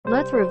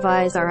Let's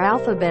revise our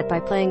alphabet by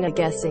playing a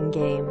guessing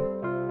game.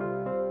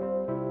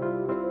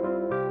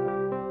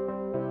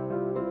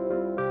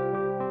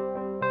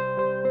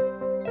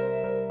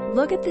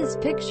 Look at this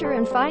picture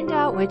and find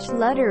out which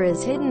letter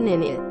is hidden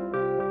in it.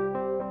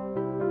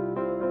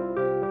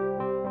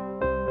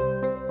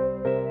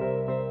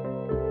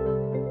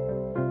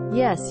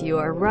 Yes, you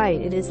are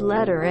right, it is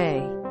letter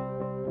A.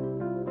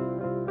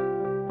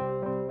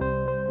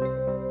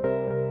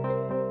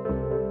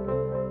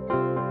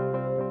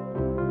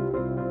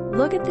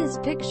 Look at this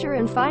picture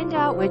and find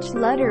out which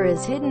letter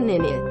is hidden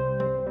in it.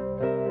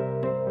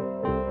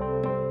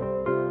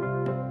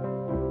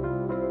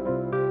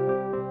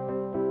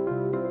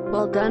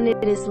 Well done,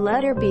 it is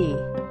letter B.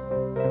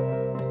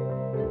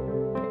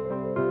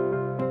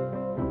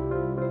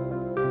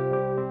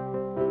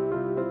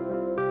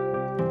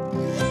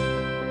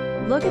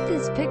 Look at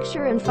this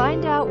picture and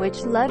find out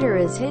which letter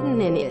is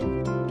hidden in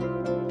it.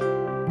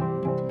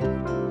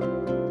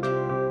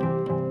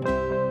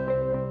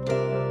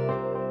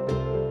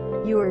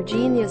 You are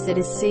genius, it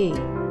is C.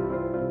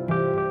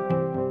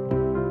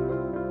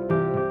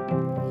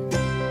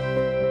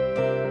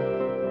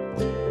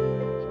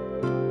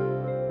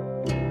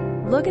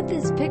 Look at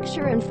this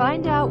picture and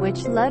find out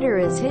which letter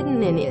is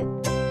hidden in it.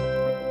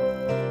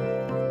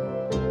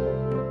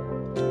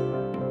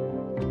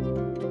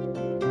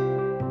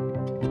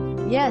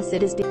 Yes,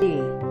 it is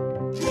D.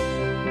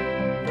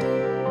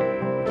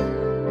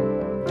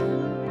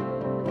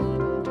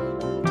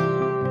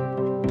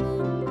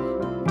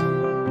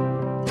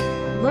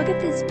 Look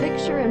at this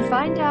picture and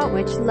find out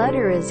which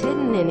letter is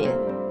hidden in it.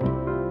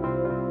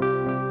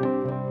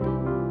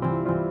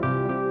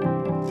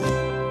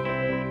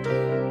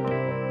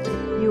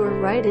 You are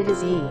right, it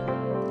is E.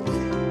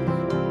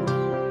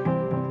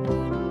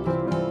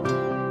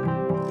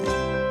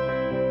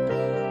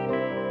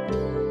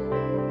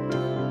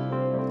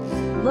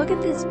 Look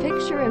at this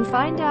picture and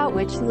find out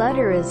which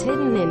letter is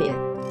hidden in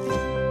it.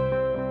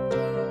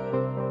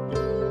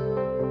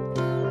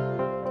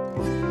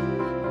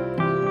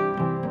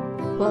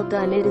 Well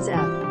done, it is F.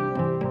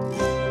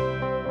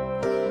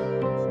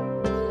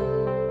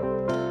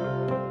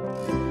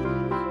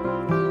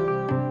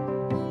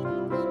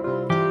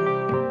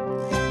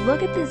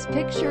 Look at this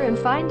picture and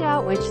find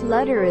out which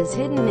letter is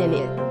hidden in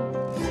it.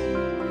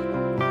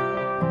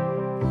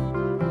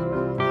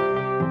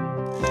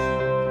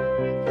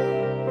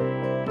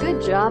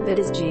 Good job, it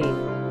is G.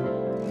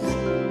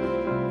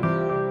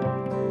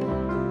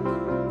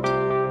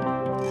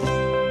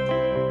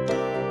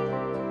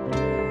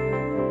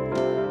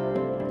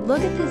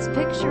 Look at this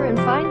picture and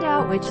find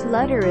out which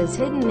letter is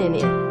hidden in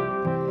it.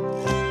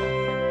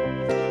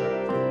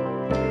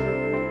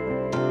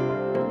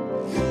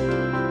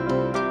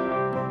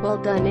 Well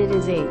done, it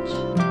is H.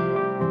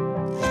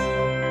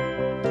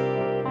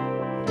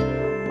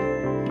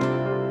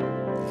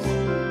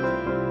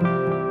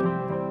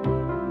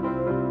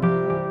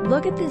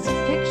 Look at this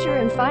picture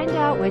and find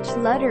out which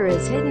letter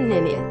is hidden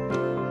in it.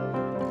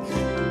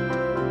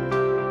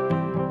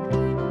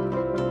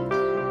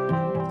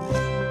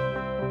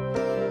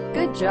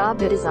 Good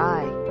job, it is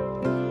I.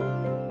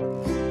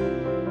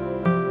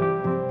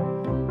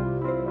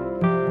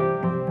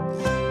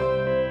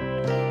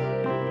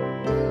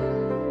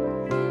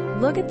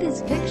 Look at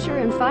this picture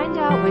and find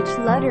out which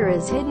letter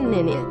is hidden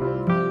in it.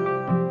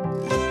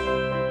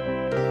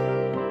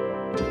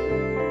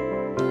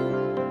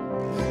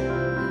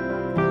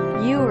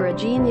 You are a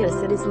genius,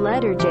 it is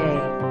letter J.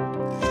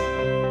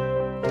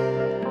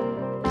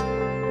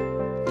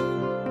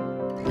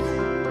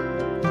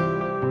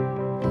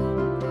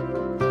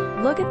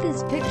 Look at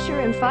this picture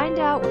and find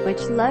out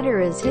which letter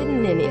is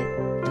hidden in it.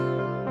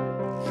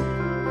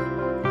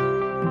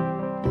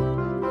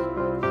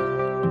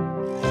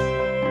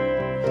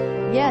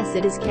 Yes,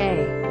 it is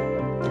K.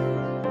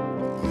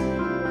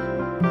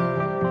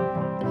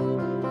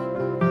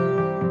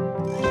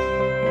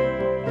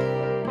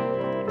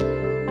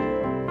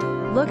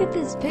 Look at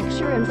this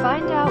picture and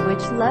find out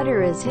which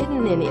letter is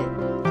hidden in it.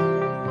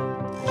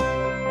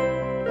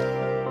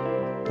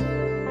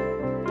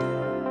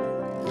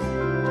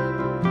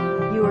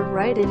 You are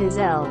right, it is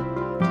L.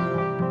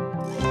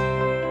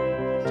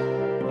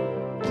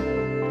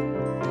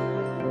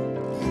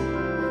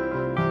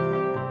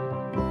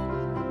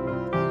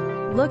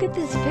 Look at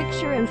this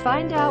picture and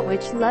find out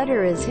which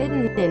letter is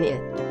hidden in it.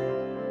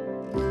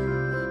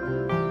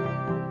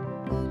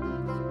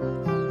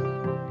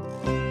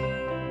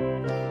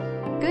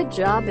 Good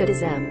job, it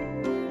is M.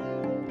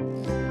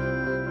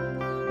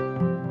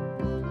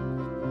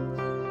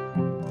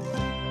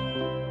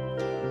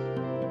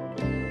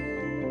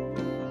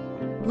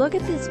 Look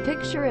at this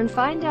picture and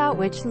find out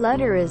which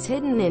letter is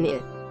hidden in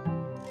it.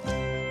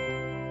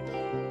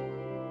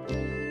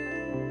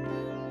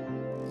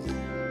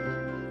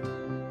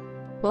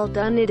 Well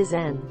done, it is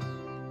N.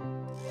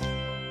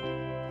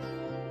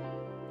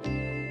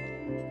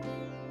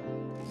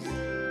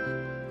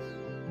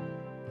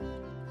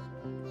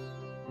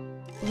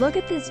 Look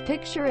at this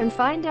picture and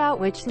find out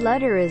which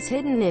letter is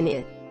hidden in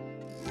it.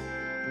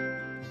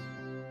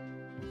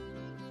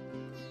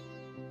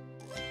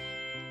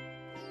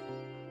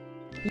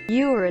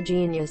 You are a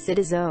genius. It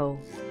is O.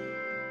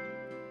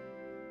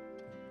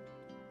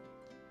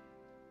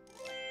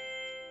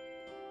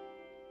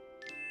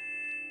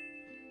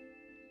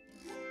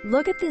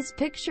 Look at this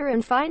picture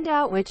and find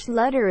out which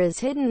letter is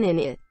hidden in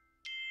it.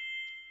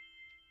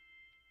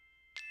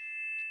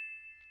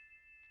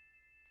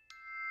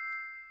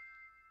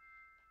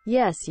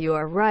 Yes, you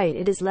are right.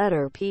 It is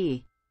letter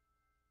P.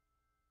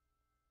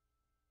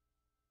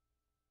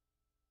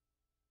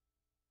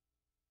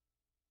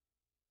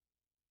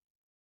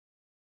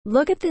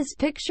 Look at this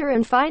picture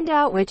and find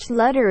out which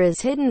letter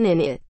is hidden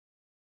in it.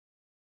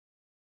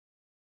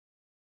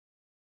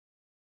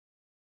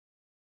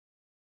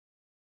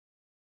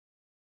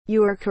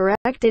 You are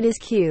correct. It is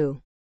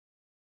Q.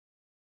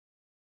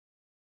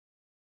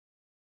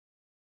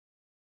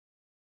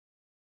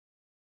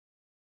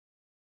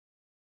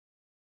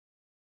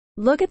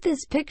 Look at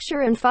this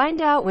picture and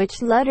find out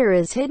which letter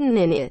is hidden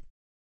in it.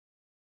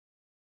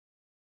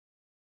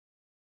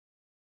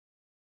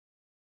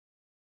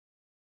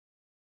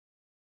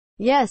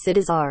 Yes, it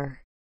is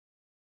R.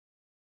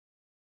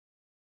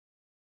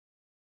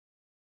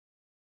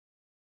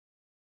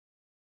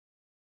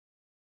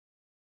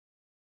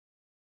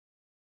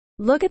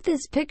 Look at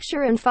this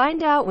picture and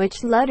find out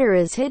which letter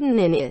is hidden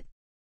in it.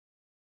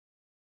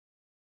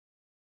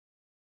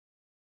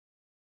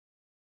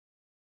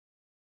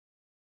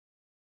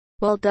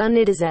 Well done.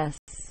 It is S.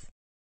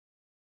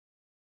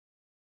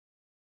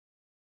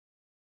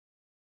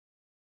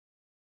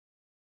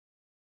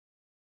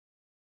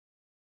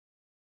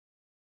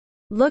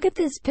 Look at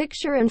this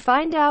picture and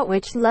find out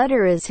which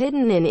letter is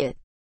hidden in it.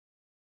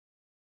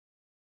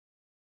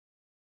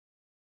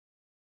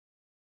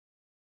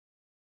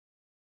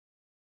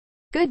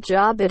 Good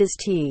job. It is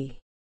T.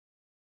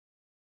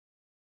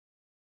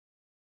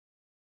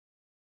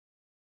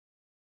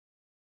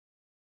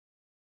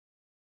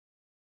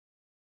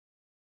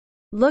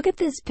 Look at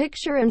this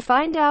picture and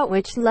find out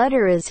which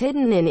letter is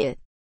hidden in it.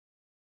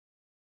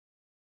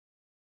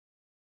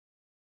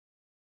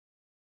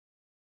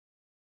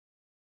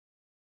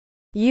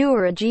 You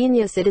are a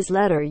genius. It is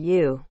letter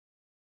U.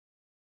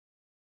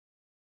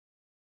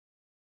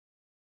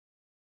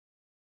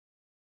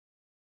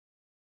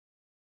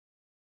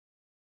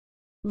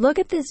 Look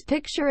at this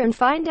picture and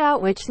find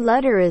out which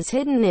letter is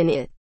hidden in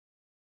it.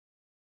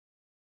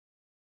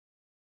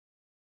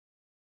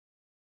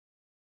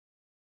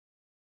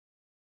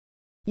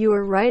 You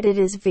are right. It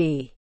is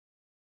V.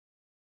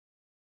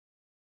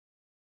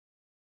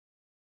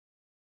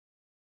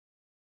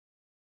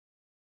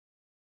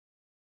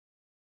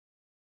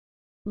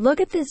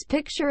 Look at this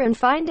picture and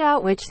find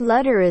out which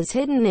letter is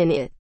hidden in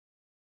it.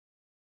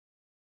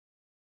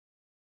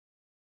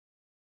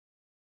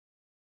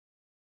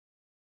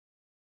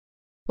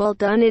 Well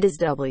done. It is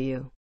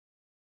W.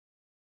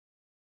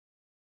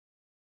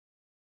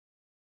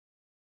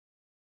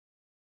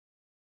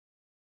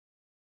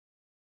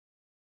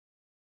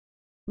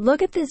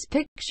 Look at this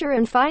picture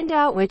and find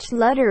out which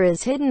letter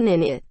is hidden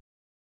in it.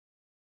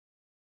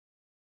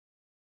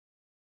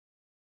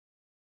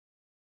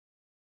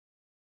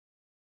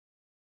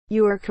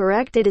 You are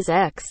correct. It is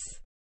X.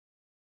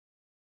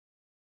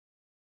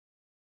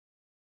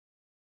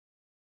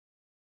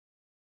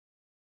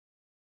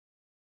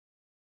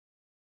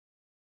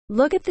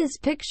 Look at this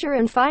picture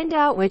and find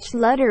out which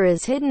letter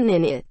is hidden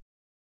in it.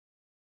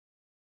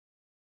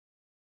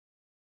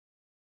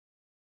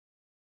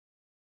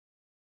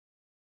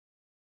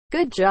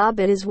 Good job.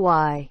 It is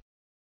Y.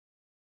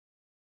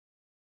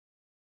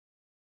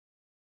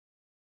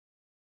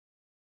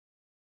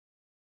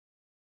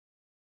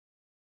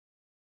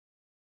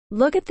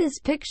 Look at this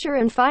picture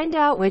and find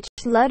out which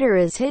letter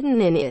is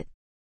hidden in it.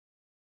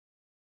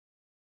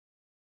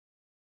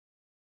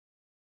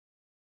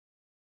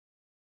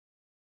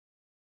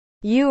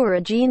 You are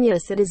a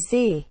genius. It is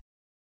Z.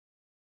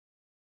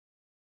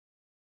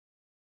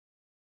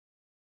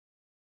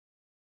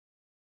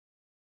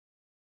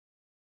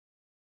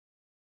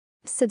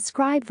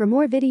 Subscribe for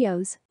more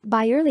videos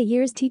by Early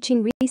Years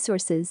Teaching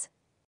Resources.